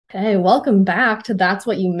Hey, welcome back to That's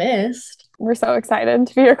What You Missed. We're so excited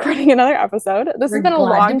to be recording another episode. This has We're been a glad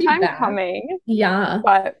to long be time back. coming, Yeah.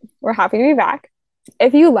 but we're happy to be back.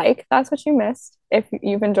 If you like That's What You Missed, if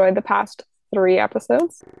you've enjoyed the past three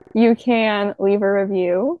episodes, you can leave a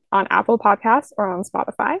review on Apple Podcasts or on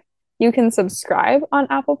Spotify. You can subscribe on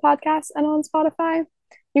Apple Podcasts and on Spotify.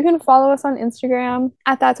 You can follow us on Instagram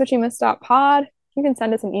at that's what you missed.pod. You can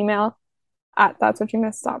send us an email at that's what you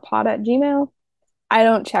missed.pod at gmail. I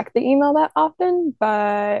don't check the email that often,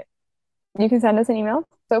 but you can send us an email.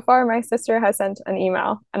 So far, my sister has sent an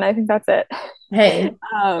email, and I think that's it. Hey,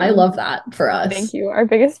 I Um, love that for Thank us. you, our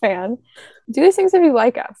biggest fan. Do these things if you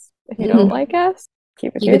like us. If you don't Mhm. like us,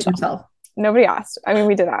 keep it to Keep it to yourself. yourself. Nobody asked. I mean,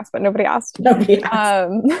 we did ask, but nobody asked. Nobody asked.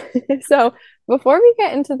 Um, so before we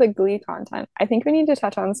get into the Glee content, I think we need to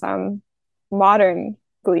touch on some modern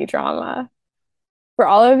Glee drama. For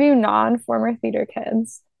all of you non-former theater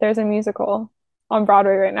kids, there's a musical on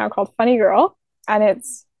Broadway right now called Funny Girl, and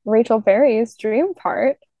it's Rachel Berry's dream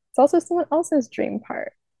part. It's also someone else's dream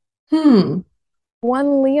part. Hmm.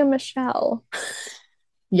 One Leah Michelle.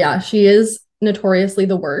 Yeah, she is notoriously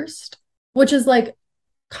the worst, which is like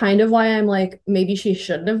kind of why I'm like, maybe she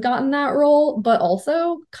shouldn't have gotten that role, but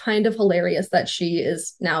also kind of hilarious that she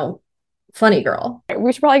is now funny girl.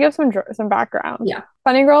 We should probably give some background. Yeah.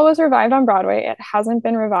 Funny Girl was revived on Broadway. It hasn't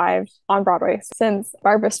been revived on Broadway since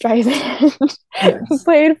Barbara Streisand Yes.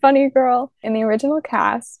 played Funny Girl. In the original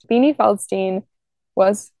cast, Beanie Feldstein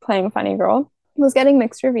was playing Funny Girl. It was getting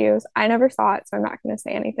mixed reviews. I never saw it, so I'm not going to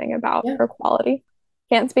say anything about Yeah. her quality.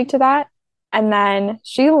 Can't speak to that. And then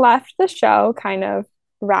she left the show kind of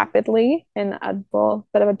rapidly in a little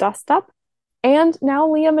bit of a dust up. And now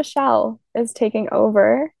Leah Michelle is taking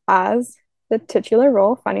over as the titular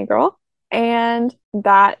role, Funny Girl. And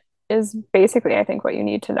that is basically, I think, what you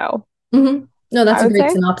need to know, No, that's I a would great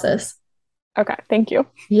say. synopsis. Okay, thank you.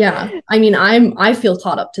 Yeah. I mean, I feel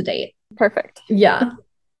caught up to date. Perfect. Yeah.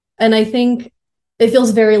 And I think it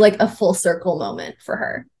feels very like a full circle moment for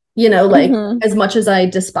her. Like Hmm. as much as I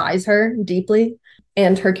despise her deeply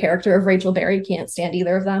and her character of Rachel Berry, can't stand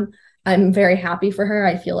either of them, I'm very happy for her.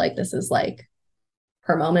 I feel like this is like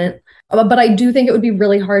her moment. But I do think it would be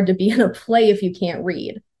really hard to be in a play if you can't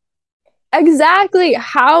read. Exactly.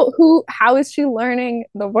 How is she learning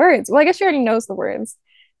the words? Well, I guess she already knows the words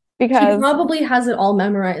She because probably has it all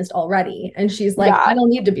memorized already. And she's like, I yeah, don't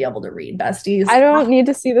need to be able to read, besties. I don't need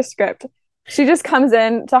to see the script. She just comes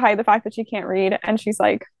in to hide the fact that she can't read and she's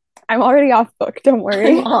like, I'm already off book, don't I'm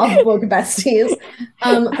worry. off book, besties.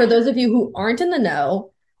 For those of you who aren't in the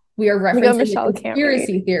know, we are Leah referencing the Michelle can't read.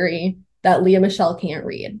 conspiracy theory that Leah Michelle can't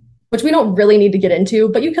read, which we don't really need to get into,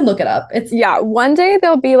 but you can look it up. It's Yeah, one day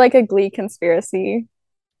there'll be like a Glee conspiracy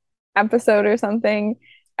episode or something,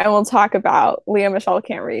 and we'll talk about Leah Michelle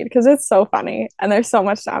can't read because it's so funny and there's so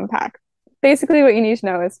much to unpack. Basically, what you need to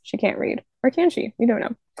know is she can't read, or can she? We don't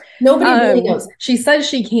know. nobody really Um, knows. She says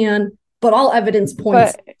she can, but all evidence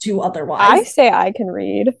points but to I otherwise. say I can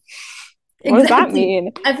read. What does that Exactly.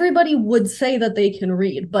 mean Everybody would say that they can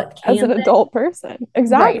read, but as an can they? adult person? Right,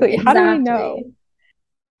 Exactly. How do we know? exactly.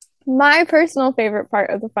 My personal favorite part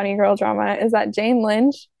of the Funny Girl drama is that Jane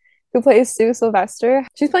Lynch, who plays Sue Sylvester,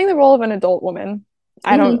 she's playing the role of an adult woman.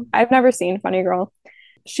 Mhm. I've never seen Funny Girl.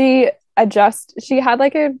 She had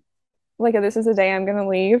like a this is the day I'm gonna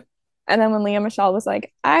leave. And then when Leah Michelle was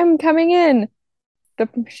like, I'm coming in,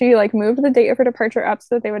 she like moved the date of her departure up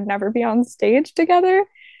so that they would never be on stage together.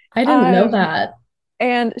 I didn't know Um, that.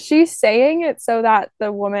 and she's saying it so that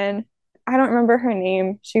the woman, I don't remember her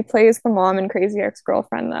name, she plays the mom in Crazy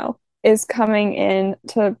Ex-Girlfriend though, is coming in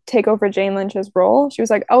to take over Jane Lynch's role. She was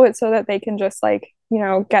like, oh, it's so that they can just like,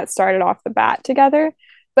 get started off the bat together.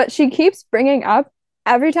 But she keeps bringing up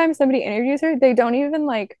every time somebody interviews her, they don't even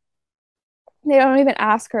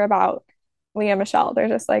ask her about Leah Michelle. They're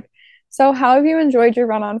just like, so how have you enjoyed your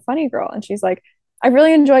run on Funny Girl? And she's like, I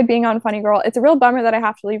really enjoyed being on Funny Girl. It's a real bummer that I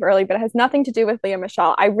have to leave early, but it has nothing to do with Leah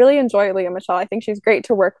Michelle. I really enjoy Leah Michelle. I think she's great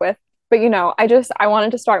to work with. But I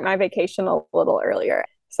wanted to start my vacation a little earlier.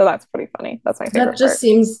 So that's pretty funny. That's my That favorite just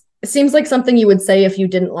part. seems like something you would say if you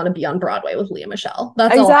didn't want to be on Broadway with Leah Michelle.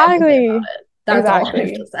 That's all I have to say about Exactly. it. That's all I have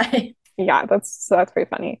to Exactly. say. Yeah, that's pretty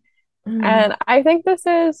funny. Mm. And I think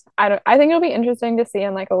I think it'll be interesting to see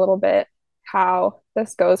in like a little bit how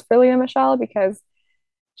this goes for Leah Michelle because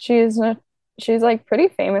she's she's like pretty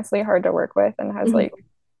famously hard to work with and has like Mhm.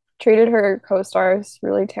 treated her co-stars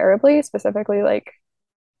really terribly, specifically like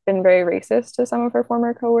been very racist to some of her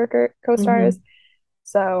former co-stars. Mhm.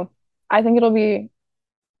 So I think it'll be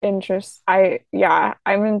interest I yeah,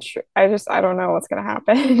 I'm in I don't know what's gonna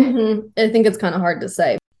happen. Mhm. I think it's kind of hard to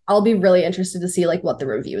say. I'll be really interested to see like what the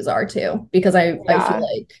reviews are too, because I feel Yeah.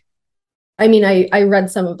 like, I mean, I read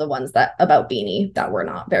some of the ones that about Beanie that were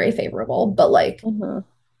not very favorable, but like, hmm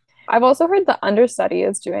I've also heard the understudy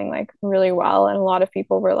is doing like really well, and a lot of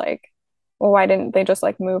people were like, well, why didn't they just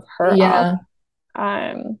like move her up? yeah,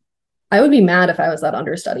 Um, I would be mad if I was that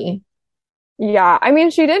understudy. yeah, I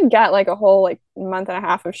mean, she did get like a whole like month and a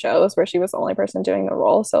half of shows where she was the only person doing the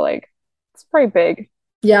role, so like it's pretty big,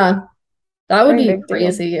 Yeah, that would pretty be big deal.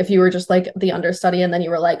 crazy if you were just like the understudy and then you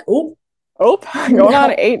were like, oh, Oh, going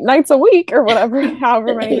on no, 8 nights a week or whatever,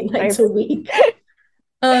 however many 8 nights a nights, week.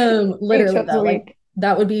 eight Literally shows a though, like week.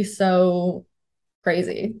 that would be so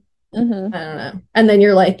crazy. hmm I don't know. And then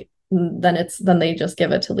you're like, then they just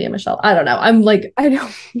give it to Leah Michelle. I don't know. I'm like, I know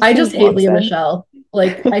I she just just hate walks Leah in. Michelle.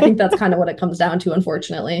 Like, I think that's kind of what it comes down to,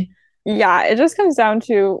 unfortunately. Yeah, it just comes down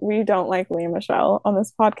to we don't like Leah Michelle on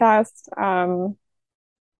this podcast.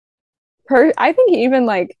 I think even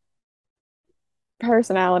like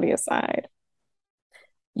personality aside,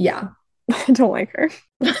 Yeah. I don't like her.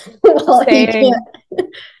 Well, you Saying can't.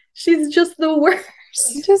 She's just the worst.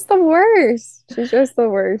 she's just the worst. She's just the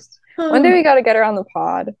worst. One day Oh, we got to get her on the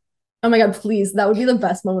pod. oh my God, please. That would be the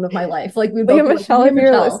best moment of my life. Like, we'd Leah both be like, Michelle, Leah if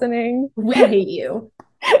you're Michelle, listening, we hate you.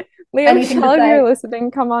 Leah Anything to Michelle, if say? you're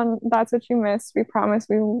listening, come on. That's what you missed. We promise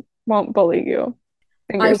we won't bully you.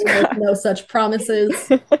 I Fingers will make crossed. no such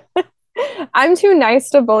promises. I'm too nice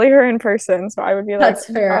to bully her in person, so I would be like, That's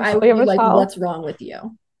fair. gosh, I would Leah be like, Michelle. what's wrong with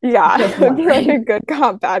you? Yeah, Just it would be like a wondering. good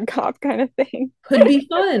cop, bad cop kind of thing. Could be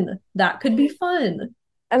fun. That could be fun.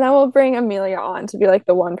 And then we'll bring Amelia on to be like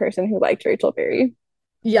the one person who liked Rachel Berry.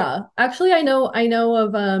 Yeah. Actually, I know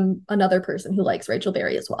of another person who likes Rachel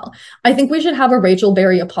Berry as well. I think we should have a Rachel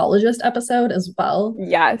Berry apologist episode as well,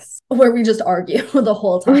 Yes. where we just argue the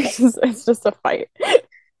whole time. It's just a fight.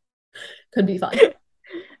 Could be fun.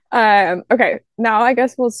 Okay, now I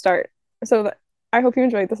guess we'll start. I hope you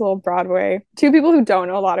enjoyed this little Broadway. Two people who don't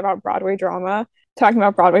know a lot about Broadway drama, talking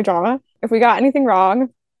about Broadway drama. If we got anything wrong,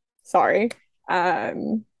 sorry.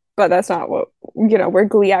 But that's not what, we're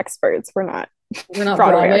Glee experts. We're not We're not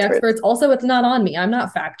Broadway Broadway experts. experts. Also, it's not on me. I'm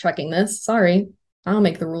not fact checking this. Sorry. I don't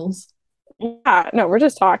make the rules. Yeah, no, we're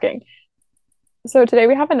just talking. So today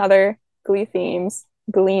we have another Gleams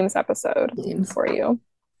episode Names. for you.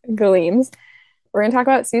 Gleams. We're going to talk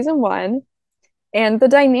about season 1 and the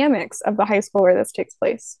dynamics of the high school where this takes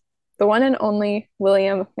place. The one and only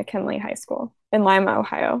William McKinley High School in Lima,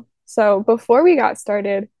 Ohio. So before we got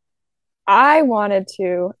started, I wanted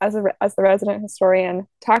to, as the resident historian,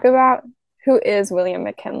 talk about who is William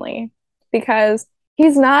McKinley, because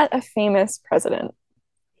he's not a famous president.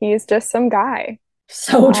 He's just some guy.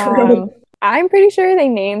 So true. I'm pretty sure they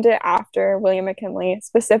named it after William McKinley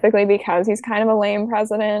specifically because he's kind of a lame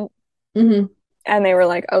president. hmm And they were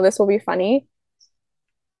like, oh, this will be funny.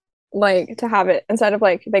 Like to have it instead of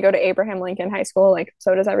like they go to Abraham Lincoln High School, like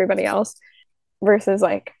so does everybody else, versus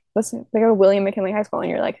like listen, they go to William McKinley High School and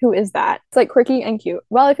you're like, who is that? It's like quirky and cute.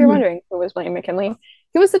 Well, if you're hmm wondering who was William McKinley,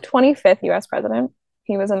 he was the 25th US president.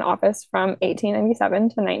 He was in office from 1897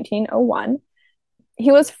 to 1901.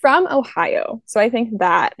 He was from Ohio. So I think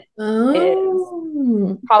that is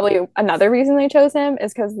Oh. probably another reason they chose him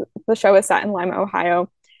is because the show is set in Lima,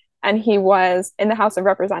 Ohio, and he was in the House of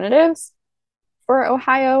Representatives for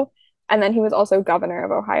Ohio, and then he was also governor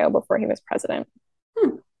of Ohio before he was president.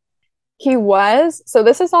 Hmm. He was, so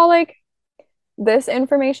this is all like this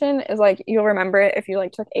information is like you'll remember it if you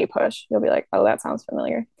like took a push. You'll be like, oh, that sounds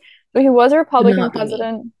familiar. So he was a Could Republican not be me.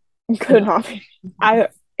 president. Could Could not not be. I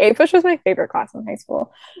A push was my favorite class in high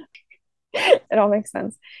school. It all makes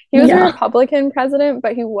sense. He be. was a Yeah. Republican president,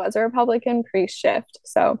 but he was a Republican pre-shift.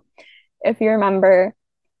 So if you remember,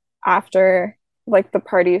 after like the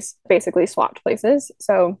parties basically swapped places,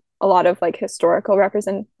 so a lot of like historical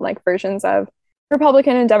represent like versions of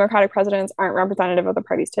Republican and Democratic presidents aren't representative of the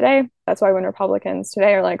parties today. That's why when Republicans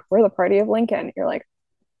today are like, we're the party of Lincoln, you're like,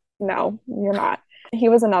 no, you're not. He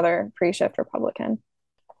was another pre-shift Republican.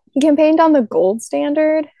 He campaigned on the gold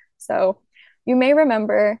standard. So you may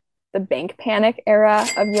remember the bank panic era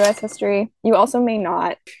of US history. You also may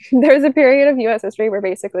not. There's a period of US history where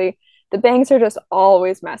basically the banks are just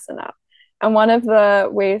always messing up. And one of the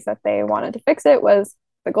ways that they wanted to fix it was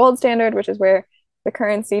the gold standard, which is where the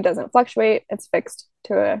currency doesn't fluctuate. It's fixed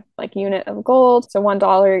to a like unit of gold. So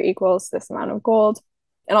 $1 equals this amount of gold.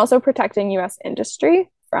 And also protecting US industry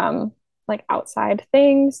from like outside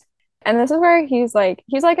things. And this is where he's like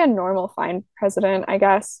a normal fine president, I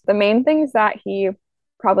guess. The main things that he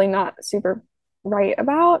probably not super right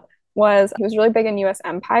about was he was really big in US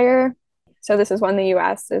empire. So this is when the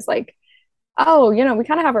US is like, oh, we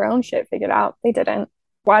kind of have our own shit figured out. They didn't.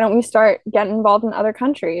 why don't we start getting involved in other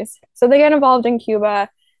countries? So they get involved in Cuba,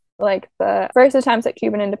 like the first attempts at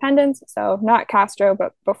Cuban independence. So not Castro,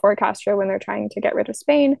 but before Castro, when they're trying to get rid of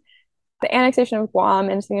Spain, the annexation of Guam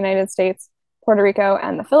into the United States, Puerto Rico,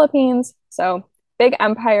 and the Philippines. So big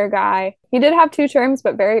empire guy. He did have 2 terms,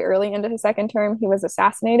 but very early into his second term, he was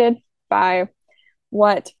assassinated by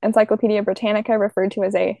what Encyclopedia Britannica referred to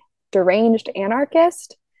as a deranged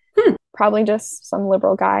anarchist. Probably just some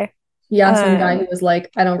liberal guy. Yeah, some guy who was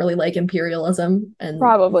like, I don't really like imperialism, and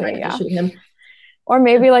probably, yeah. shoot him. Or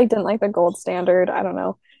maybe like didn't like the gold standard. I don't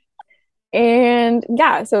know. And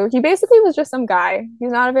yeah, so he basically was just some guy.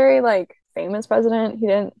 He's not a very like famous president.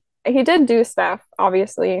 He did do stuff,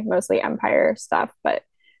 obviously, mostly empire stuff, but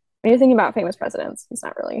when you're thinking about famous presidents, he's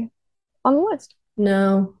not really on the list.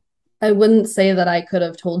 No, I wouldn't say that I could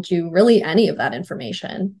have told you really any of that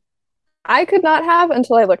information. I could not have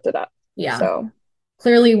until I looked it up. Yeah. So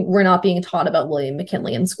clearly we're not being taught about William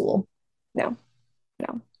McKinley in school. No.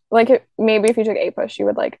 Like maybe if you took APUSH, you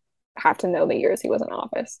would like have to know the years he was in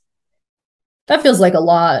office. That feels like a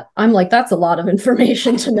lot. I'm like, that's a lot of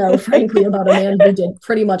information to know, frankly, about a man who did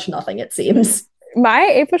pretty much nothing, it seems. My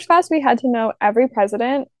APUSH class, we had to know every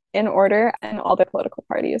president in order and all the political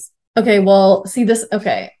parties. Okay, well, see this.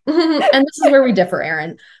 Okay. And this is where we differ,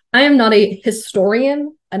 Erin. I am not a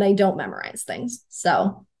historian and I don't memorize things.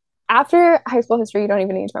 So after high school history, you don't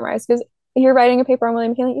even need to memorize because you're writing a paper on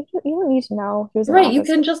William McKinley. You don't need to know. Right, you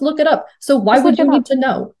can just look it up. So why would you need to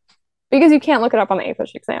know? Because you can't look it up on the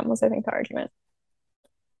APUSH exam, was I think the argument.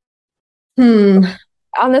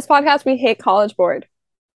 On this podcast, we hate College Board.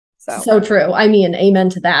 So true. I mean, amen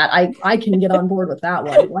to that. I can get on board with that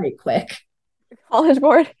one right quick. College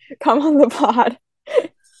Board, come on the pod.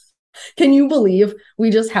 Can you believe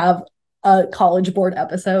we just have a College Board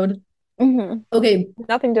episode? Mm-hmm. Okay.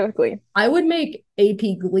 Nothing to do with Glee. I would make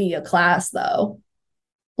AP Glee a class though.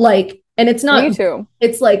 Like, and it's not, me too.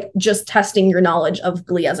 It's like just testing your knowledge of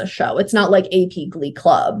Glee as a show. It's not like AP Glee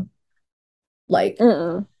Club. Like,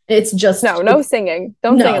 it's just no singing.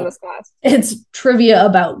 Don't sing in this class. It's trivia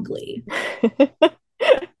about Glee.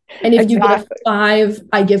 And if you get a 5,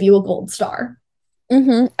 I give you a gold star.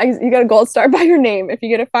 You get a gold star by your name if you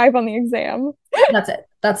get a 5 on the exam. That's it.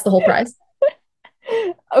 That's the whole prize.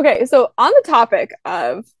 Okay, so on the topic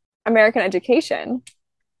of American education.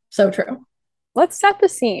 So true. Let's set the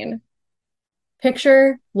scene.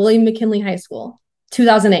 Picture William McKinley High School,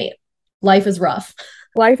 2008. Life is rough.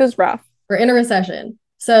 Life is rough. We're in a recession.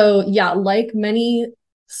 So yeah, like many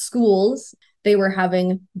schools, they were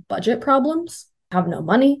having budget problems, have no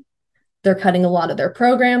money. They're cutting a lot of their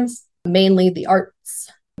programs, mainly the arts,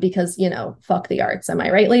 because, fuck the arts. Am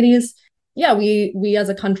I right, ladies? Yeah, we as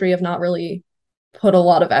a country have not really put a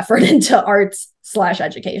lot of effort into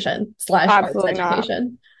arts/education / arts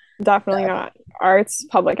education. Definitely not. Arts,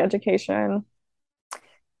 public education,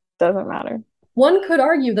 doesn't matter. One could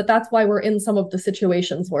argue that that's why we're in some of the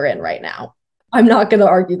situations we're in right now. I'm not going to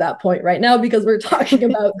argue that point right now because we're talking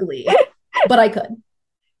about Glee, but I could.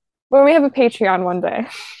 When we have a Patreon one day.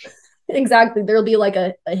 Exactly. There'll be like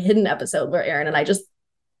a hidden episode where Erin and I just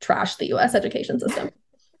trash the US education system.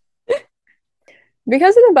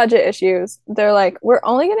 Because of the budget issues, they're like, we're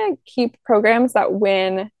only going to keep programs that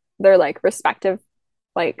win their like respective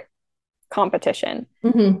like competition.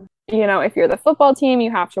 If you're the football team,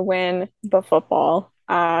 you have to win the football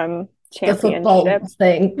championship. The football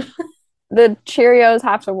thing. The Cheerios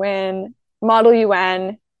have to win Model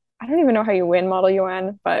UN. I don't even know how you win Model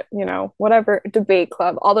UN, but whatever, debate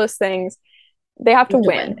club, all those things, they have to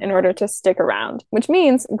win in order to stick around, which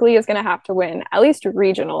means Glee is going to have to win at least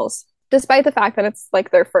regionals, despite the fact that it's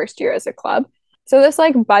like their first year as a club. So this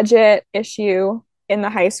like budget issue in the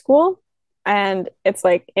high school and its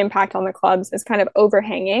like impact on the clubs is kind of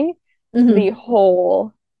overhanging the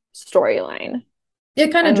whole storyline.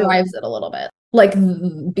 It kind of drives it a little bit. Like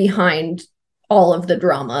behind all of the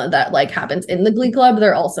drama that like happens in the Glee Club,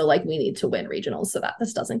 they're also like, we need to win regionals so that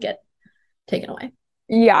this doesn't get taken away.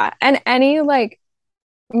 Yeah. And any like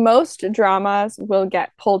most dramas will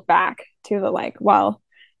get pulled back to the like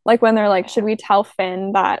when they're like, should we tell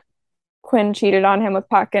Finn that Quinn cheated on him with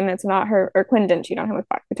Puck and it's not her, or Quinn didn't cheat on him with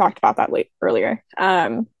Puck. We talked about that earlier.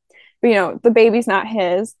 But the baby's not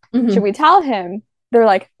his. Should we tell him? They're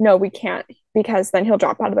like, no, we can't, because then he'll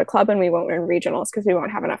drop out of the club and we won't win regionals because we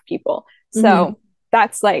won't have enough people. So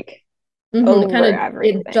that's like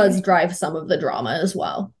it does drive some of the drama as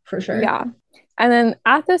well, for sure. Yeah. And then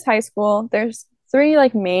at this high school, there's 3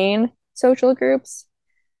 like main social groups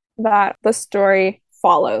that the story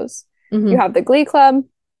follows. You have the Glee Club,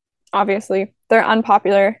 obviously, they're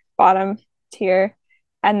unpopular, bottom tier.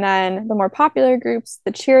 And then the more popular groups,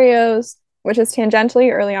 the Cheerios, which is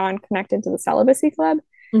tangentially early on connected to the celibacy club.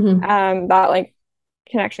 That like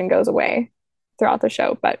connection goes away throughout the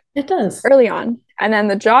show, but it does early on. And then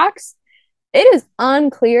the jocks, it is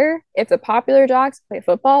unclear if the popular jocks play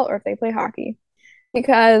football or if they play hockey.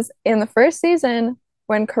 Because in the first season,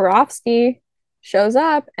 when Karofsky shows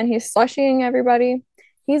up and he's slushing everybody,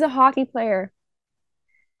 he's a hockey player.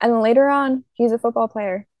 And then later on, he's a football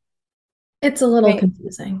player. It's a little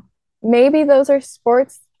confusing. Maybe those are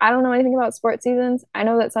sports. I don't know anything about sports seasons. I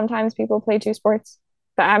know that sometimes people play two sports,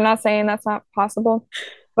 but I'm not saying that's not possible.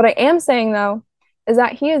 What I am saying, though, is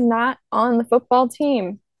that he is not on the football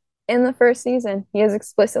team in the first season. He is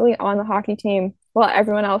explicitly on the hockey team while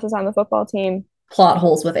everyone else is on the football team. Plot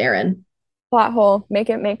holes with Erin. Plot hole. Make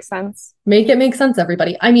it make sense. Make it make sense,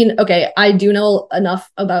 everybody. I mean, okay, I do know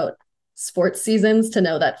enough about sports seasons to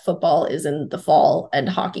know that football is in the fall and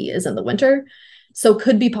hockey is in the winter. So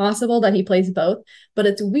could be possible that he plays both, but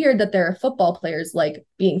it's weird that there are football players like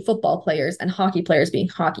being football players and hockey players being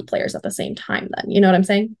hockey players at the same time then. You know what I'm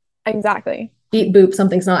saying? Exactly. Beep, boop,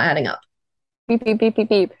 something's not adding up. Beep, beep, beep, beep,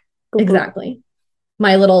 beep. Boop, exactly. Boop.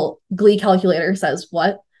 My little Glee calculator says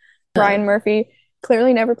what? Ryan Murphy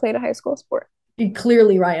clearly never played a high school sport.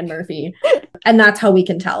 Clearly Ryan Murphy. And that's how we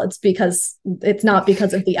can tell. It's not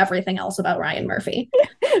because of the everything else about Ryan Murphy.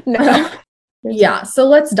 No. Yeah, so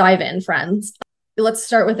let's dive in, friends. Let's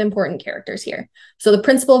start with important characters here. So the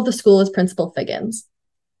principal of the school is Principal Figgins.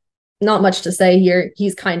 Not much to say here.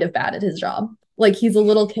 He's kind of bad at his job. Like, he's a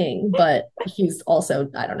little king, but he's also,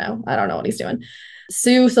 I don't know what he's doing.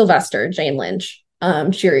 Sue Sylvester, Jane Lynch,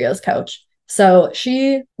 Cheerios coach. So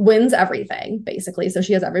she wins everything, basically. So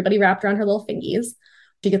she has everybody wrapped around her little fingies.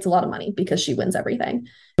 She gets a lot of money because she wins everything.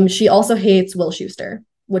 She also hates Will Schuester,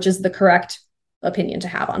 which is the correct opinion to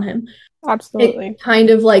have on him. Absolutely. It kind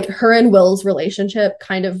of like her and Will's relationship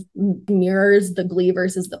kind of mirrors the Glee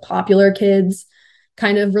versus the popular kids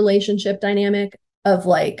kind of relationship dynamic of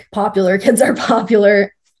like popular kids are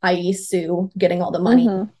popular, i.e. Sue getting all the money.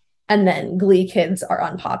 And then Glee kids are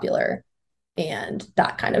unpopular. And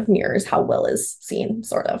that kind of mirrors how Will is seen,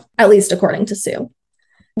 sort of, at least according to Sue.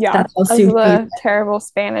 Yeah, that's how Sue the terrible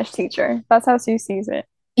Spanish teacher. That's how Sue sees it.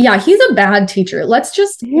 Yeah, he's a bad teacher. Let's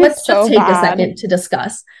just take a second to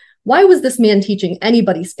discuss. Why was this man teaching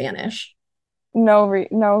anybody Spanish?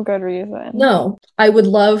 No good reason. No, I would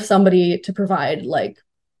love somebody to provide like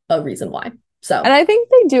a reason why. So, and I think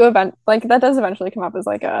they do that does eventually come up as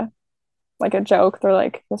like a joke. They're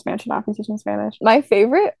like, this man should not be teaching Spanish. My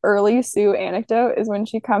favorite early Sue anecdote is when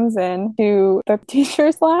she comes in to the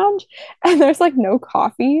teacher's lounge and there's like no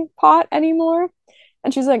coffee pot anymore.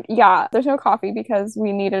 And she's like, yeah, there's no coffee because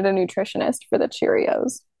we needed a nutritionist for the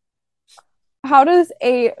Cheerios. How does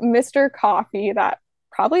a Mr. Coffee that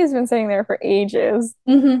probably has been sitting there for ages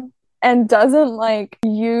and doesn't like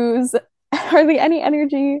use hardly any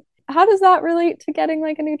energy, how does that relate to getting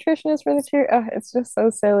like a nutritionist for the Cheerios? It's just so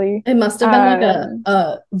silly. It must have been like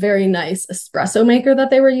a very nice espresso maker that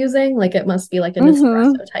they were using. Like it must be like an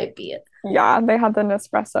espresso type beat. Yeah, they had the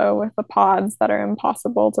Nespresso with the pods that are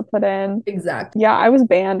impossible to put in. Exactly. Yeah, I was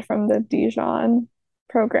banned from the Dijon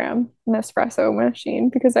program Nespresso machine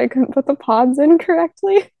because I couldn't put the pods in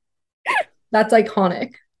correctly. That's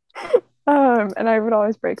iconic. And I would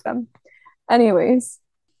always break them. Anyways,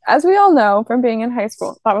 as we all know from being in high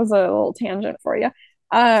school, that was a little tangent for you.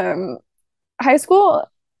 High school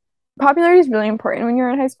popularity is really important when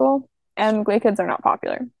you're in high school, and Glee kids are not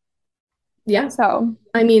popular. Yeah. So,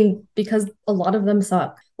 I mean, because a lot of them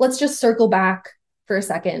suck. Let's just circle back for a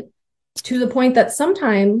second to the point that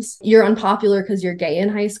sometimes you're unpopular because you're gay in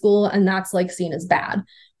high school, and that's like seen as bad.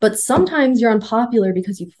 But sometimes you're unpopular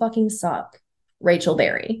because you fucking suck. Rachel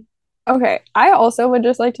Berry. Okay. I also would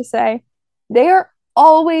just like to say they are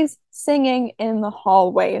always singing in the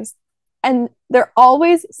hallways, and they're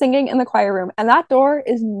always singing in the choir room, and that door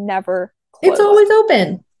is never closed. It's always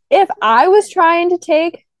open. If I was trying to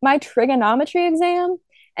take my trigonometry exam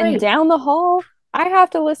and down the hall, I have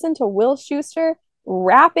to listen to Will Schuester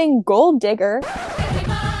rapping Gold Digger. Now,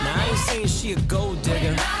 I ain't saying she a gold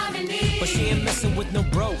digger, but she ain't messing with no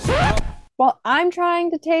bro. While I'm trying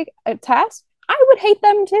to take a test, I would hate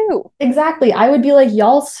them too. Exactly. I would be like,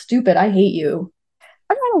 y'all stupid. I hate you.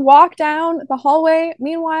 I'm trying to walk down the hallway.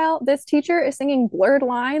 Meanwhile, this teacher is singing Blurred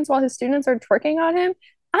Lines while his students are twerking on him.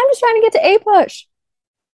 I'm just trying to get to A-push.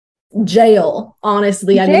 Jail,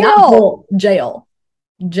 honestly. Jail. I mean, that whole jail.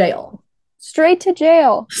 Straight to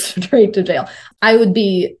jail. Straight to jail. I would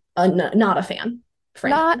be not a fan.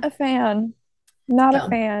 Frankly. Not a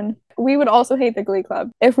fan. We would also hate the Glee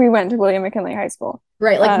Club if we went to William McKinley High School.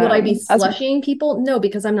 Right. Like, would I be slushing people? No,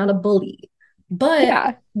 because I'm not a bully.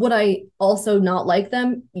 But would I also not like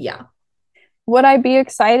them? Yeah. Would I be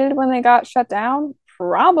excited when they got shut down?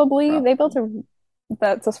 Probably. They built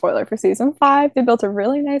that's a spoiler for season 5. They built a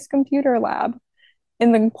really nice computer lab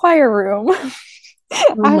in the choir room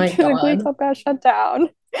Oh my after the Glee God. Club got shut down.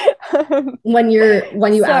 When you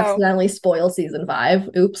So, accidentally spoil season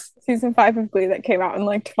 5, oops, season 5 of Glee that came out in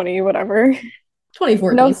like 20 whatever.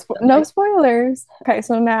 2014. No spoilers. Okay,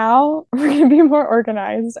 so now we're gonna be more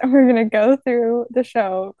organized and we're gonna go through the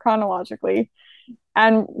show chronologically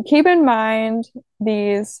and keep in mind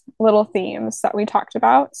these little themes that we talked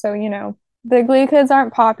about. So, the Glee kids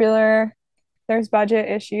aren't popular. There's budget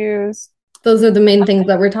issues. Those are the main things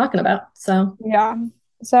that we're talking about. So, Yeah.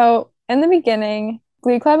 So in the beginning,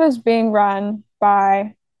 Glee Club is being run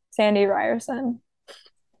by Sandy Ryerson.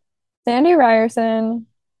 Sandy Ryerson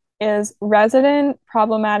is resident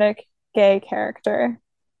problematic gay character.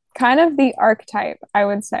 Kind of the archetype, I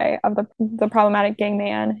would say, of the problematic gay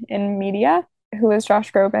man in media, who is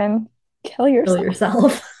Josh Groban. Kill yourself. kill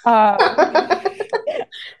yourself.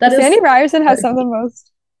 Sandy Ryerson has some of the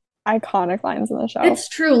most iconic lines in the show. It's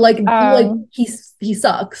true. He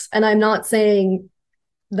sucks. And I'm not saying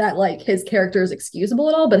that like his character is excusable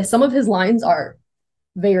at all, but some of his lines are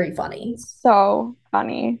very funny. So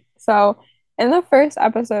funny. So in the first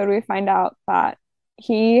episode, we find out that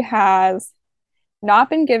he has not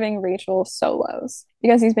been giving Rachel solos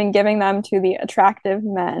because he's been giving them to the attractive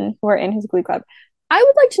men who are in his Glee Club. I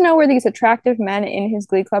would like to know where these attractive men in his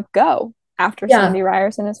Glee Club go after Sandy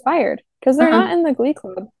Ryerson is fired, because they're not in the Glee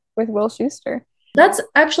Club with Will Schuester. That's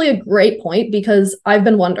actually a great point, because I've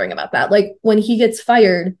been wondering about that. Like, when he gets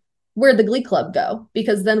fired, where'd the Glee Club go?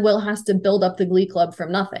 Because then Will has to build up the Glee Club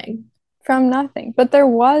from nothing. From nothing. But there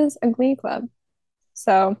was a Glee Club.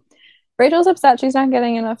 So Rachel's upset she's not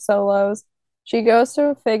getting enough solos. She goes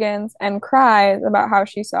to Figgins and cries about how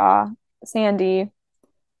she saw Sandy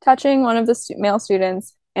touching one of the male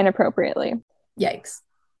students inappropriately. Yikes.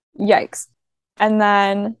 And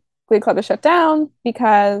then Glee Club is shut down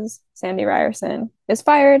because Sandy Ryerson is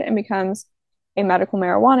fired and becomes a medical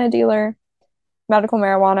marijuana dealer. Medical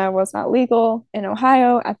marijuana was not legal in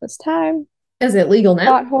Ohio at this time. Is it legal now?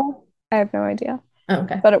 Plot hole. I have no idea. Oh,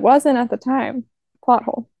 okay. But it wasn't at the time. Plot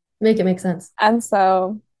hole. Make it make sense. And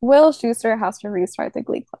so Will Schuester has to restart the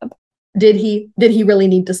Glee Club. Did he really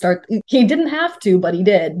need to start? He didn't have to, but he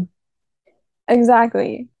did.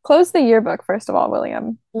 Exactly. Close the yearbook, first of all,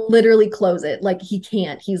 William. Literally close it. Like, he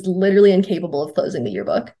can't. He's literally incapable of closing the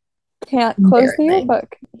yearbook. Can't close the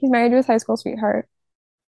yearbook. He's married to his high school sweetheart.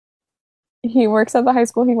 He works at the high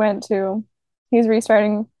school he went to. He's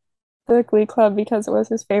restarting the Glee Club because it was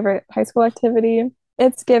his favorite high school activity.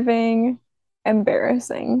 It's giving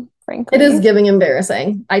embarrassing, frankly. It is giving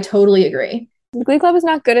embarrassing. I totally agree. The Glee Club is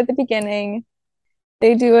not good at the beginning.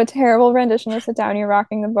 They do a terrible rendition of Sit Down, You're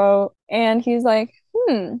Rocking the Boat. And he's like,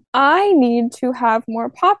 I need to have more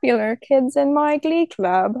popular kids in my Glee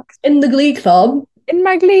Club. In the Glee Club? In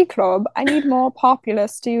my Glee Club, I need more popular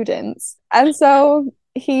students. And so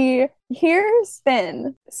he hears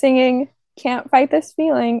Finn singing Can't Fight This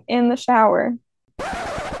Feeling in the shower.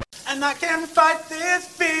 And I can't fight this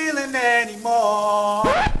feeling anymore.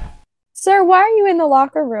 Sir, why are you in the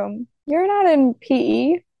locker room? You're not in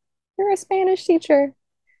PE. You're a Spanish teacher.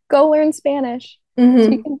 Go learn Spanish. Mm-hmm. So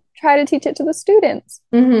you can try to teach it to the students.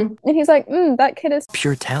 Mm-hmm. And he's like, that kid is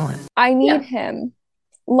pure talent. I need him.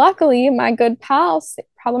 Luckily, my good pal,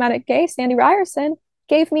 problematic gay Sandy Ryerson,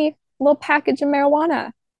 gave me a little package of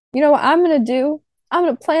marijuana. You know what I'm going to do? I'm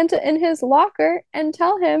going to plant it in his locker and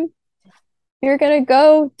tell him, you're going to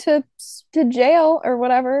go to jail or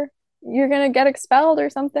whatever. You're going to get expelled or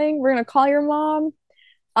something. We're going to call your mom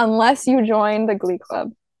unless you join the Glee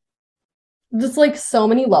Club. There's like so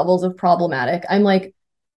many levels of problematic. I'm like,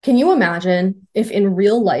 can you imagine if in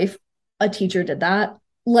real life a teacher did that?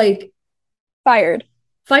 Like, fired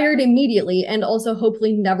immediately, and also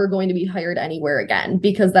hopefully never going to be hired anywhere again,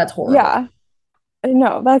 because that's horrible. Yeah.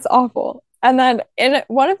 No, that's awful. And then in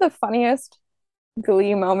one of the funniest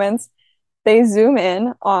Glee moments, they zoom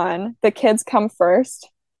in on the kids come first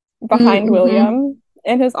behind William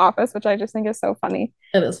in his office, which I just think is so funny.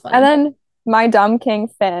 It is funny. And then my dumb king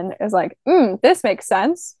Finn is like, this makes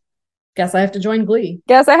sense. Guess I have to join Glee.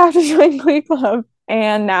 Glee Club.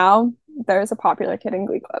 And now there's a popular kid in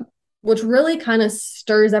Glee Club. Which really kind of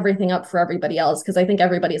stirs everything up for everybody else, because I think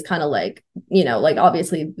everybody's kind of like, like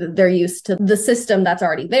obviously they're used to the system that's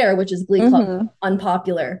already there, which is Glee Club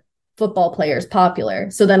unpopular, football players popular.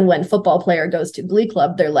 So then when football player goes to Glee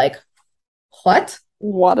Club, they're like, what?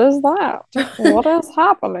 What is that? What is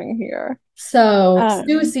happening here? So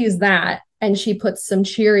Sue sees that and she puts some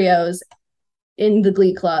Cheerios in the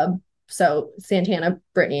Glee Club. So Santana,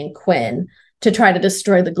 Brittany, and Quinn. to try to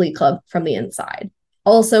destroy the Glee Club from the inside.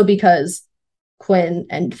 Also because Quinn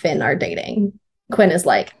and Finn are dating. Quinn is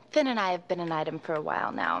like, Finn and I have been an item for a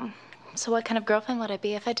while now. So what kind of girlfriend would I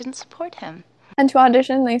be if I didn't support him? And to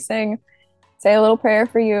audition, they sing Say a Little Prayer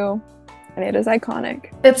for You, and it is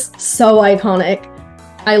iconic. It's so iconic.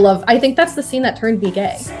 I think that's the scene that turned me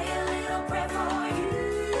gay.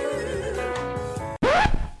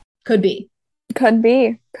 Could be. Could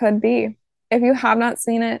be. If you have not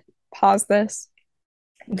seen it, pause this.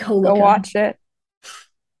 Go watch it.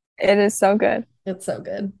 It is so good. It's so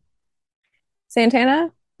good.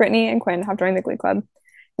 Santana, Brittany, and Quinn have joined the Glee Club.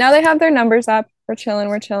 Now they have their numbers up. We're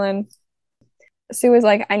chilling. Sue is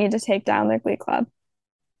like, I need to take down their Glee Club.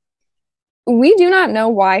 We do not know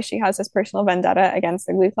why she has this personal vendetta against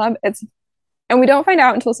the Glee Club. And we don't find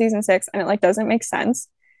out until season 6, and it doesn't make sense.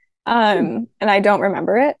 And I don't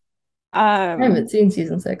remember it. I haven't seen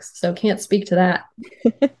season 6, so can't speak to that.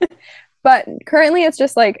 But currently it's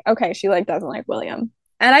just like, okay, she doesn't like William.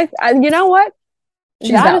 And I you know what?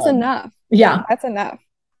 That is enough. Yeah. That's enough.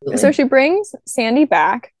 Really? So she brings Sandy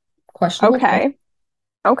back. Questionable.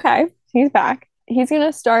 Okay. He's back. He's going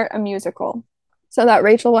to start a musical so that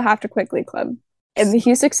Rachel will have to quit Glee Club. If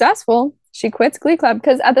he's successful, she quits Glee Club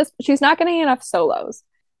because she's not getting enough solos.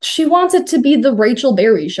 She wants it to be the Rachel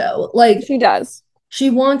Berry show. She does. She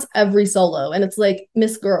wants every solo. And it's like,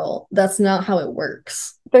 Miss Girl, that's not how it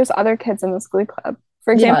works. There's other kids in this Glee Club.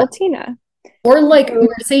 For example, Tina. Or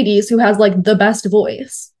Mercedes, who has the best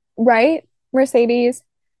voice. Right? Mercedes,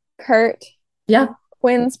 Kurt. Yeah.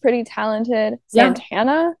 Quinn's pretty talented.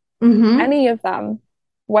 Santana. Mm-hmm. Any of them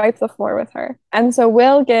wipe the floor with her. And so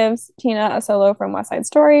Will gives Tina a solo from West Side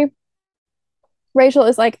Story. Rachel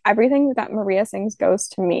is like, everything that Maria sings goes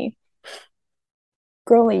to me.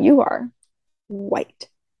 Girlie, you are white.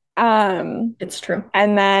 It's true.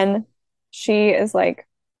 And then she is like,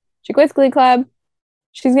 she quits Glee Club.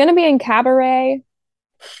 She's gonna be in Cabaret.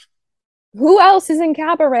 Who else is in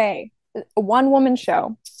Cabaret? A one-woman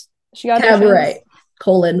show. She auditions. Cabaret,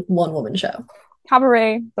 one-woman show.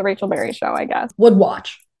 Cabaret, the Rachel Berry show, I guess. Would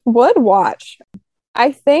watch.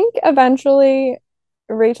 I think eventually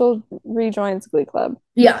Rachel rejoins Glee Club.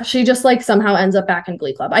 Yeah, she just somehow ends up back in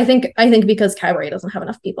Glee Club. I think because Cabaret doesn't have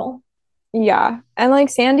enough people. Yeah,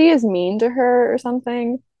 and Sandy is mean to her or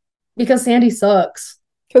something. Because Sandy sucks.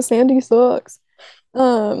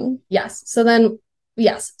 Yes. So then,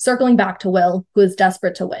 circling back to Will, who is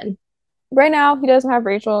desperate to win. Right now, he doesn't have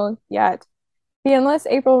Rachel yet. He enlists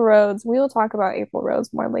April Rhodes. We will talk about April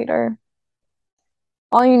Rhodes more later.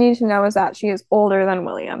 All you need to know is that she is older than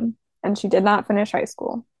William, and she did not finish high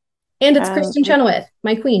school. And it's Kristen Chenoweth,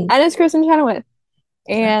 my queen. And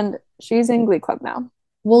she's in Glee Club now.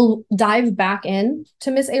 We'll dive back in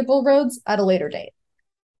to Miss April Rhodes at a later date.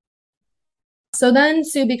 So then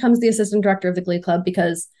Sue becomes the assistant director of the Glee Club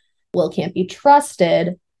because Will can't be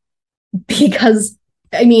trusted because,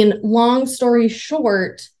 long story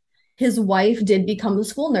short, his wife did become the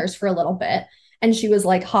school nurse for a little bit, and she was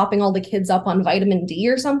hopping all the kids up on vitamin D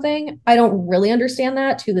or something. I don't really understand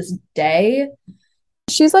that to this day.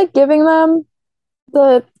 She's giving them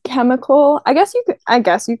the chemical. I guess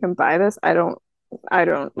you can buy this. I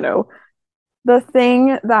don't know. The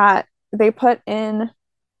thing that they put in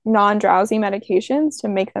non-drowsy medications to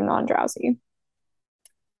make them non-drowsy.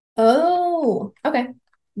 Oh, okay.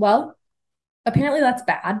 Well, apparently that's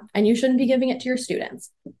bad, and you shouldn't be giving it to your students.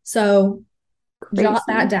 So jot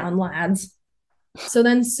that down, lads. So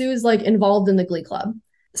then Sue's involved in the Glee Club.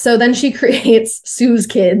 So then she creates Sue's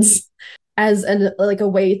kids as a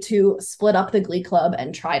way to split up the Glee Club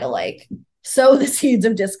and try to sow the seeds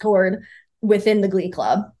of discord within the Glee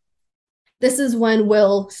Club. This is when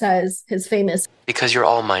Will says his famous, "Because you're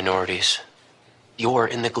all minorities. You're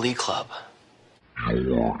in the Glee Club."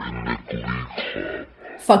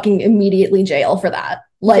 Fucking immediately jail for that.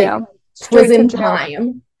 Prison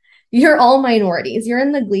time. You're all minorities. You're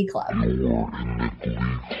in the Glee Club.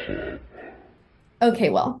 Okay,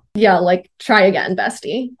 well, try again,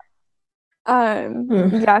 bestie.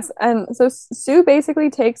 Yes, and so Sue basically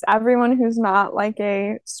takes everyone who's not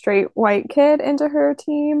a straight white kid into her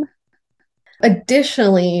team.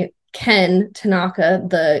 Additionally, Ken Tanaka,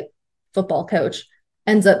 the football coach,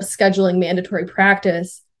 ends up scheduling mandatory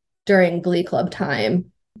practice during Glee Club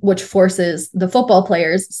time, which forces the football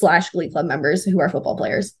players / Glee Club members who are football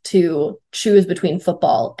players to choose between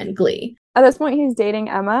football and Glee. At this point, he's dating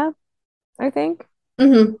Emma, I think.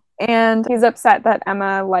 Mm-hmm. And he's upset that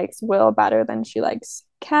Emma likes Will better than she likes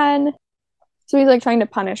Ken. So he's trying to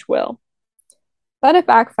punish Will. But it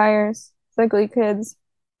backfires. The Glee kids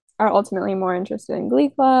are ultimately more interested in Glee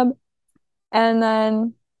Club. And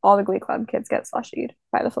then all the Glee Club kids get slushied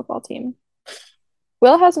by the football team.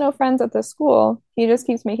 Will has no friends at the school. He just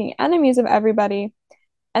keeps making enemies of everybody,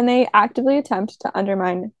 and they actively attempt to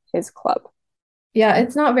undermine his club. Yeah,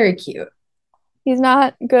 it's not very cute. He's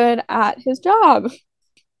not good at his job.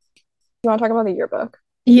 You want to talk about the yearbook?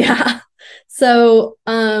 Yeah. So,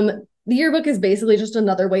 the yearbook is basically just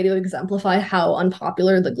another way to exemplify how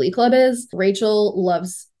unpopular the Glee Club is. Rachel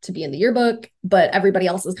loves to be in the yearbook, but everybody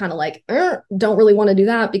else is kind of like, don't really want to do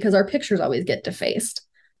that because our pictures always get defaced.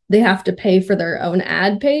 They have to pay for their own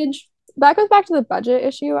ad page. That goes back to the budget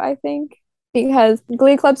issue, I think, because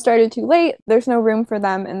Glee Club started too late. There's no room for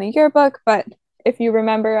them in the yearbook, but if you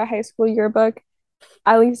remember a high school yearbook,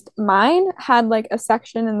 at least mine had like a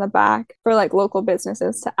section in the back for like local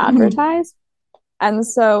businesses to advertise. And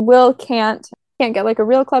so Will can't get like a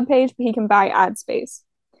real club page, but he can buy ad space.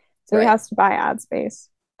 So he has to buy ad space,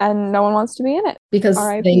 and no one wants to be in it because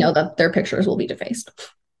they know that their pictures will be defaced.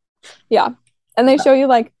 Yeah. And they show you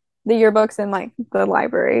like the yearbooks in like the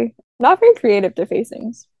library. Not very creative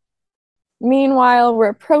defacings. Meanwhile, we're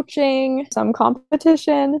approaching some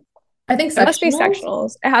competition. I think it must be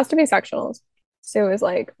sectionals. It has to be sectionals. Sue is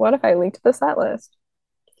like, what if I leaked the set list?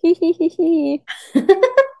 Hee hee hee hee.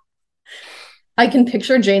 I can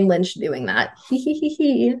picture Jane Lynch doing that.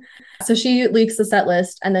 So she leaks the set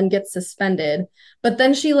list and then gets suspended. But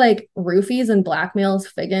then she like roofies and blackmails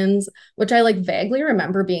Figgins, which I like vaguely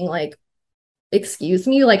remember being like, excuse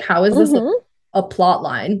me, like how is this a plot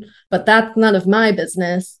line? But that's none of my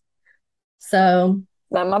business. So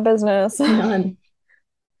not my business. None.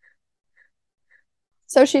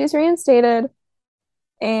 So she's reinstated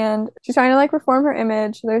and she's trying to like reform her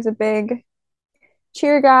image. There's a big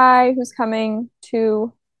cheer guy who's coming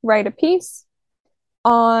to write a piece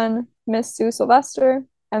on Miss Sue Sylvester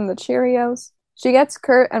and the Cheerios. She gets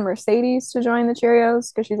Kurt and Mercedes to join the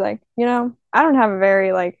Cheerios because she's like, I don't have a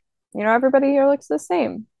very like, everybody here looks the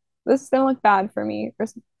same. This is gonna look bad for me.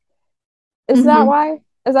 Is that why?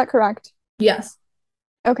 Is that correct? Yes.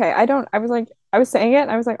 Okay, I was saying it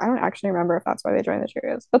and I was like, I don't actually remember if that's why they joined the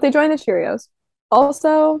Cheerios. But they joined the Cheerios.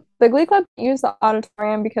 Also, the Glee Club used the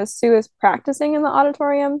auditorium because Sue is practicing in the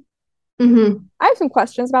auditorium. I have some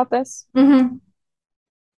questions about this. Doesn't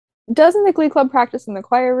the Glee Club practice in the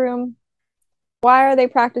choir room? Why are they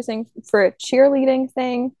practicing for a cheerleading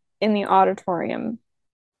thing in the auditorium?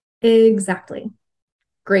 Exactly.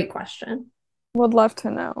 Great question. Would love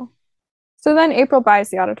to know. So then April buys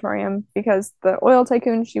the auditorium because the oil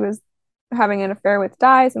tycoon she was having an affair with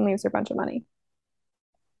dies and leaves her a bunch of money.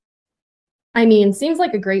 I mean, seems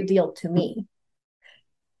like a great deal to me.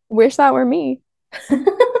 Wish that were me. Would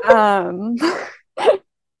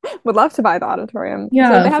love to buy the auditorium.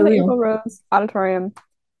 Yeah, so they have the April Rose auditorium.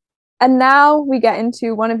 And now we get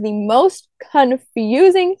into one of the most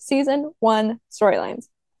confusing season 1 storylines.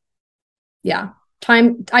 Yeah.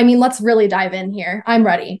 Let's really dive in here. I'm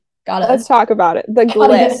ready. Let's talk about it. The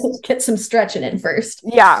glist. Get some stretching in first.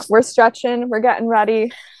 Yeah, we're stretching. We're getting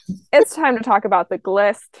ready. It's time to talk about the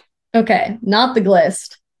glist. Okay, not the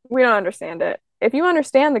glist. We don't understand it. If you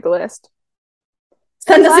understand the glist,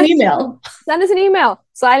 send us an email. Send us an email.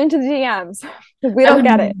 Slide into the DMs. We don't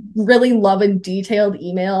get it. Really love a detailed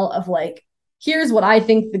email of like, here's what I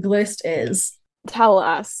think the glist is. Tell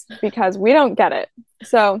us, because we don't get it.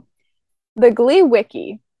 So, the Glee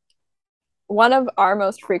Wiki, one of our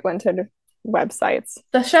most frequented websites.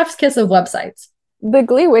 The chef's kiss of websites. The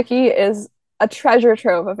Glee Wiki is a treasure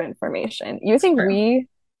trove of information. You think we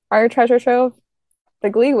are a treasure trove? The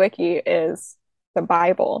Glee Wiki is the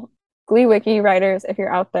Bible. Glee Wiki writers, if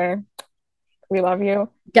you're out there, we love you.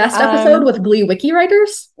 Guest episode with Glee Wiki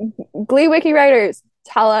writers? Glee Wiki writers,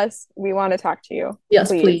 tell us. We want to talk to you. Yes,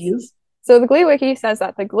 please. So the Glee Wiki says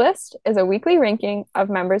that the Glist is a weekly ranking of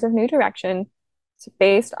members of New Direction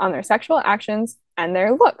based on their sexual actions and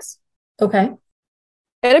their looks. Okay.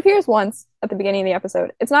 It appears once at the beginning of the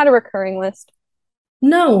episode. It's not a recurring list.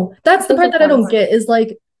 No, that's the part that I don't get is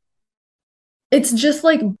like, it's just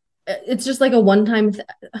like a one-time thing.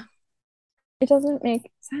 It doesn't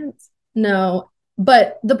make sense. No,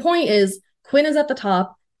 but the point is Quinn is at the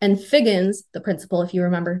top and Figgins, the principal, if you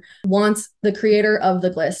remember, wants the creator of the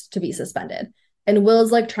Glist to be suspended. And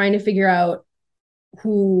Will's like trying to figure out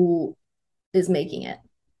who is making it.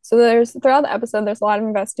 So throughout the episode, there's a lot of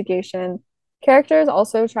investigation. Characters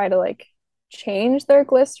also try to like change their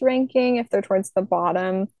Glist ranking. If they're towards the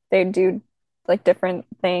bottom, they do like different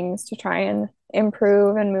things to try and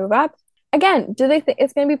improve and move up. Again, do they think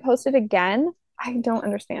it's going to be posted again? I don't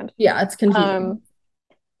understand. Yeah, it's confusing.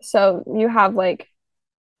 So you have like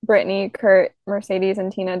Brittany, Kurt, Mercedes,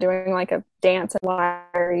 and Tina doing like a dance at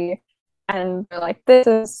library, and they're like, "This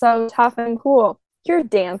is so tough and cool. You're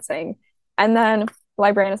dancing," and then the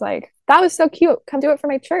librarian is like, that was so cute. Come do it for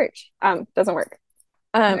my church. Doesn't work.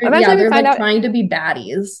 Yeah, they're like trying to be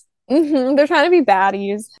baddies. They're trying to be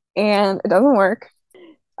baddies, and it doesn't work.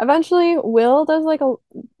 Eventually,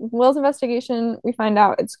 Will's investigation. We find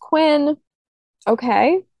out it's Quinn.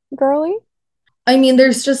 Okay, girly. I mean,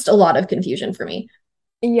 there's just a lot of confusion for me.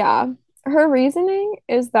 Yeah, her reasoning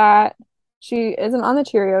is that she isn't on the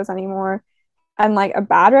Cheerios anymore, and like a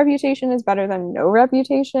bad reputation is better than no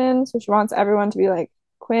reputation. So she wants everyone to be like,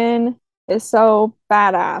 Quinn is so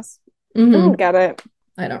badass. I don't get it.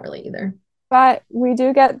 I don't really either. But we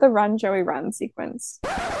do get the Run, Joey, Run sequence.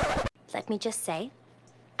 Let me just say,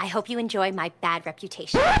 I hope you enjoy my bad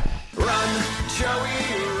reputation. Run,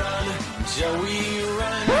 Joey, run, Joey,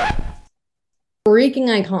 run. Freaking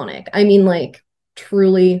iconic. I mean, like,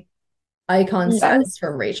 truly icon status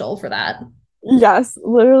from Rachel for that. Yes,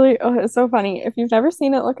 literally. Oh, it's so funny. If you've never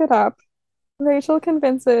seen it, look it up. Rachel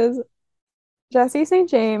convinces Jesse St.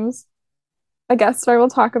 James, a guest star we'll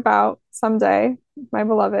talk about someday, my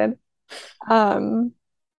beloved, Puck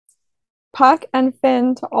and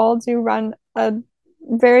Finn to all run a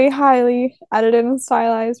very highly edited and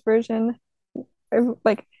stylized version. That's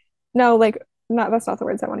not the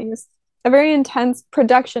words I want to use. A very intense,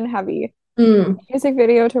 production heavy music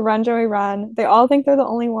video to Run, Joey, Run. They all think they're the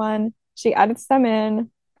only one. She edits them in.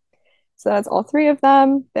 So that's all three of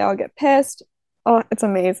them. They all get pissed. Oh, it's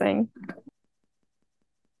amazing.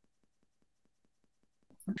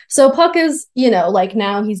 So Puck is, like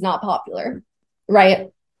now he's not popular,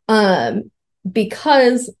 right?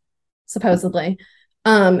 Because supposedly,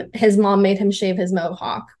 his mom made him shave his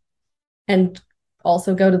mohawk and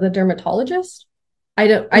also go to the dermatologist. I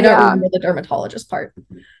don't remember the dermatologist part.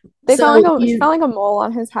 She found like a mole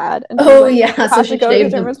on his head. And so she go to the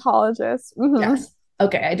shaved dermatologist. Yes.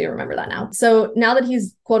 Okay, I do remember that now. So now that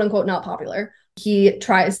he's quote unquote not popular, he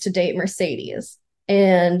tries to date Mercedes.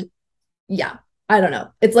 And yeah, I don't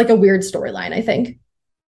know. It's like a weird storyline, I think.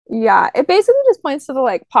 Yeah, it basically just points to the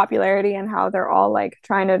like popularity and how they're all like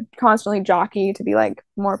trying to constantly jockey to be like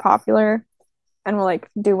more popular and will like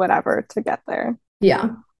do whatever to get there. Yeah.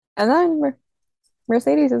 And then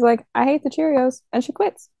Mercedes is like, I hate the Cheerios, and she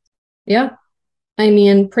quits. Yeah. I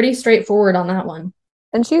mean, pretty straightforward on that one.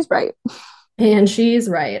 And she's right. And she's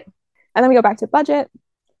right. And then we go back to budget.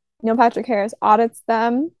 Neil Patrick Harris audits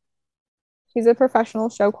them. He's a professional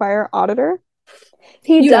show choir auditor.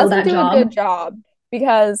 He doesn't do a good job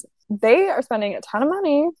because they are spending a ton of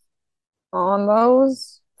money on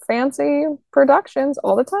those fancy productions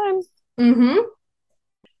all the time.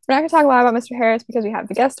 We're not going to talk a lot about Mr. Harris because we have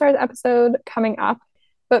the guest stars episode coming up.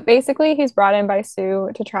 But basically, he's brought in by Sue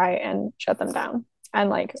to try and shut them down and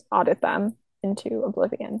like audit them into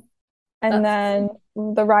oblivion. And then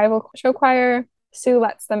the rival show choir, Sue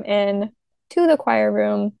lets them in to the choir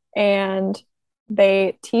room and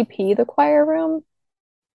they TP the choir room.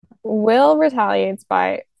 Will retaliates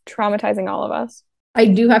by traumatizing all of us. I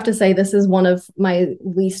do have to say this is one of my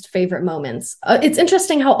least favorite moments. It's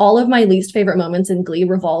interesting how all of my least favorite moments in Glee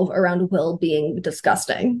revolve around Will being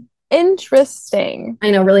disgusting. Interesting.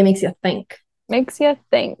 I know, really makes you think.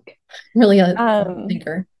 Really a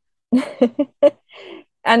thinker.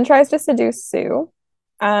 And tries to seduce Sue.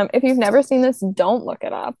 If you've never seen this, don't look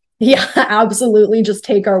it up. Yeah, absolutely. Just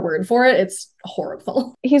take our word for it. It's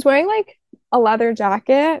horrible. He's wearing like a leather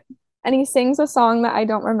jacket and he sings a song that I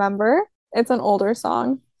don't remember. It's an older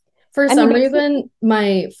song. For some reason,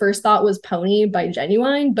 my first thought was Pony by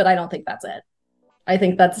Genuine, but I don't think that's it. I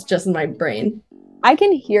think that's just in my brain. I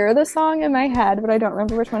can hear the song in my head, but I don't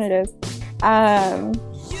remember which one it is.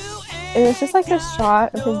 It was just like this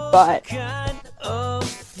shot of his butt.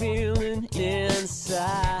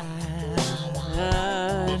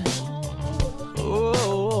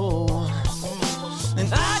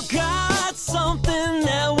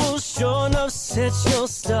 Set your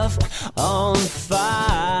stuff on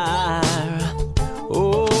fire.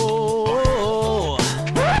 Oh.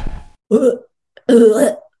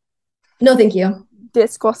 No, thank you.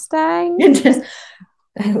 Disgusting. It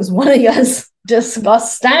was one of yours.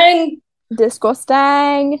 Disgusting. It's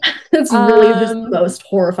really just the most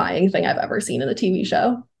horrifying thing I've ever seen in a TV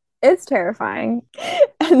show. It's terrifying.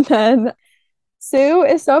 And then Sue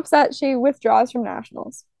is so upset she withdraws from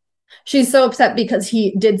nationals. She's so upset because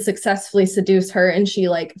he did successfully seduce her and she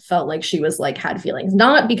like felt like she was like had feelings,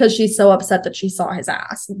 not because she's so upset that she saw his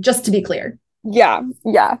ass, just to be clear. Yeah,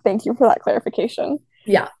 thank you for that clarification.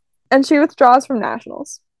 Yeah. And she withdraws from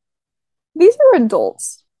nationals. These are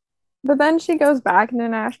adults. But then she goes back into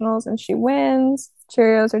nationals and she wins.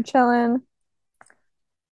 Cheerios are chilling.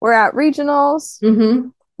 We're at regionals.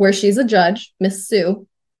 Where she's a judge. Miss Sue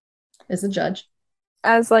is a judge.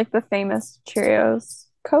 As like the famous Cheerios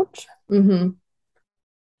coach. Mm-hmm.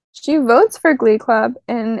 She votes for Glee Club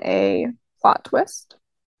in a plot twist.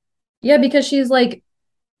 Yeah, because she's like,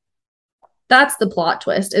 that's the plot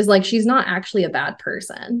twist, is like she's not actually a bad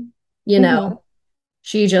person, you know?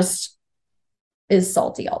 She just is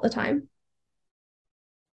salty all the time.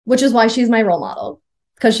 Which is why she's my role model.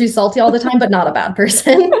 Because she's salty all the time, but not a bad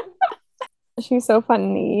person. She's so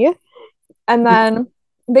funny. And then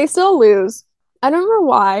they still lose. I don't remember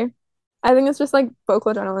why. I think it's just like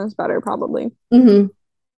vocal adrenaline is better, probably. Mm-hmm.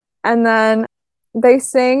 And then they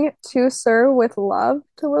sing To Sir with Love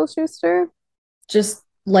to Will Schuester. Just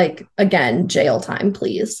like, again, jail time,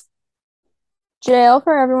 please. Jail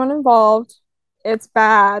for everyone involved. It's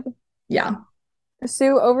bad. Yeah.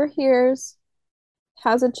 Sue overhears,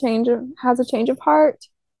 has a change of heart.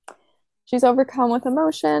 She's overcome with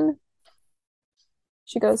emotion.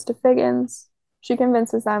 She goes to Figgins. She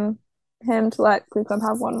convinces him to let Glee Club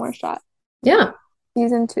have one more shot. Yeah.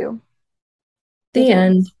 Season 2. The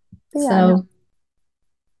end. The So end.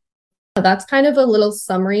 that's kind of a little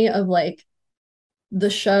summary of like the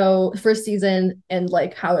show first season and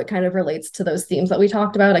like how it kind of relates to those themes that we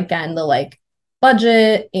talked about. Again, the like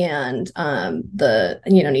budget and the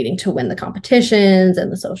needing to win the competitions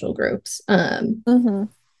and the social groups.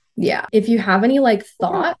 Yeah. If you have any like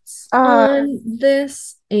thoughts on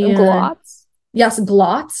this and Glots. Yes,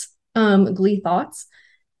 glots, Glee thoughts,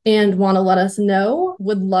 and want to let us know,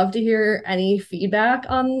 would love to hear any feedback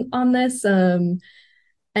on this.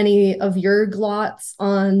 Any of your glots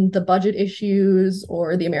on the budget issues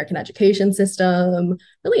or the American education system,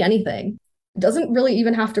 really anything. It doesn't really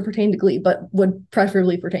even have to pertain to Glee, but would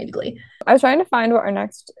preferably pertain to Glee. I was trying to find what our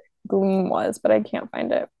next Gleam was, but I can't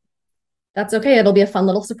find it. That's okay. It'll be a fun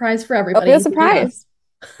little surprise for everybody. It'll be a surprise.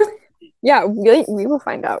 Yeah, we will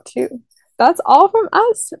find out too. That's all from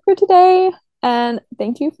us for today. And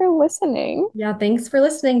thank you for listening. Yeah, thanks for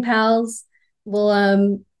listening, pals.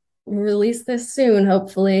 We'll release this soon,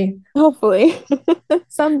 hopefully. Hopefully.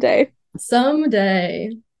 Someday.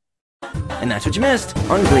 And that's what you missed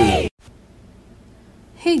on Glee.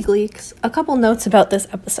 Hey Gleeks, a couple notes about this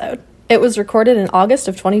episode. It was recorded in August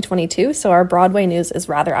of 2022, so our Broadway news is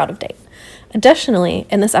rather out of date. Additionally,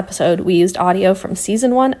 in this episode, we used audio from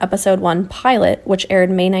Season 1, Episode 1, Pilot, which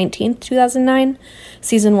aired May 19th, 2009,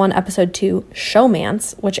 Season 1, Episode 2,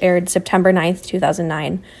 Showmance, which aired September 9th,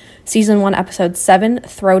 2009, Season 1, Episode 7,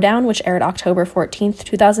 Throwdown, which aired October 14th,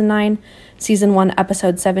 2009, Season 1,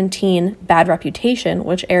 Episode 17, Bad Reputation,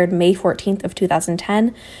 which aired May 14th of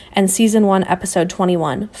 2010, and Season 1, Episode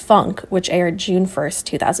 21, Funk, which aired June 1st,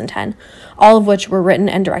 2010, all of which were written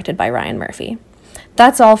and directed by Ryan Murphy.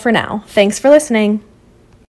 That's all for now. Thanks for listening.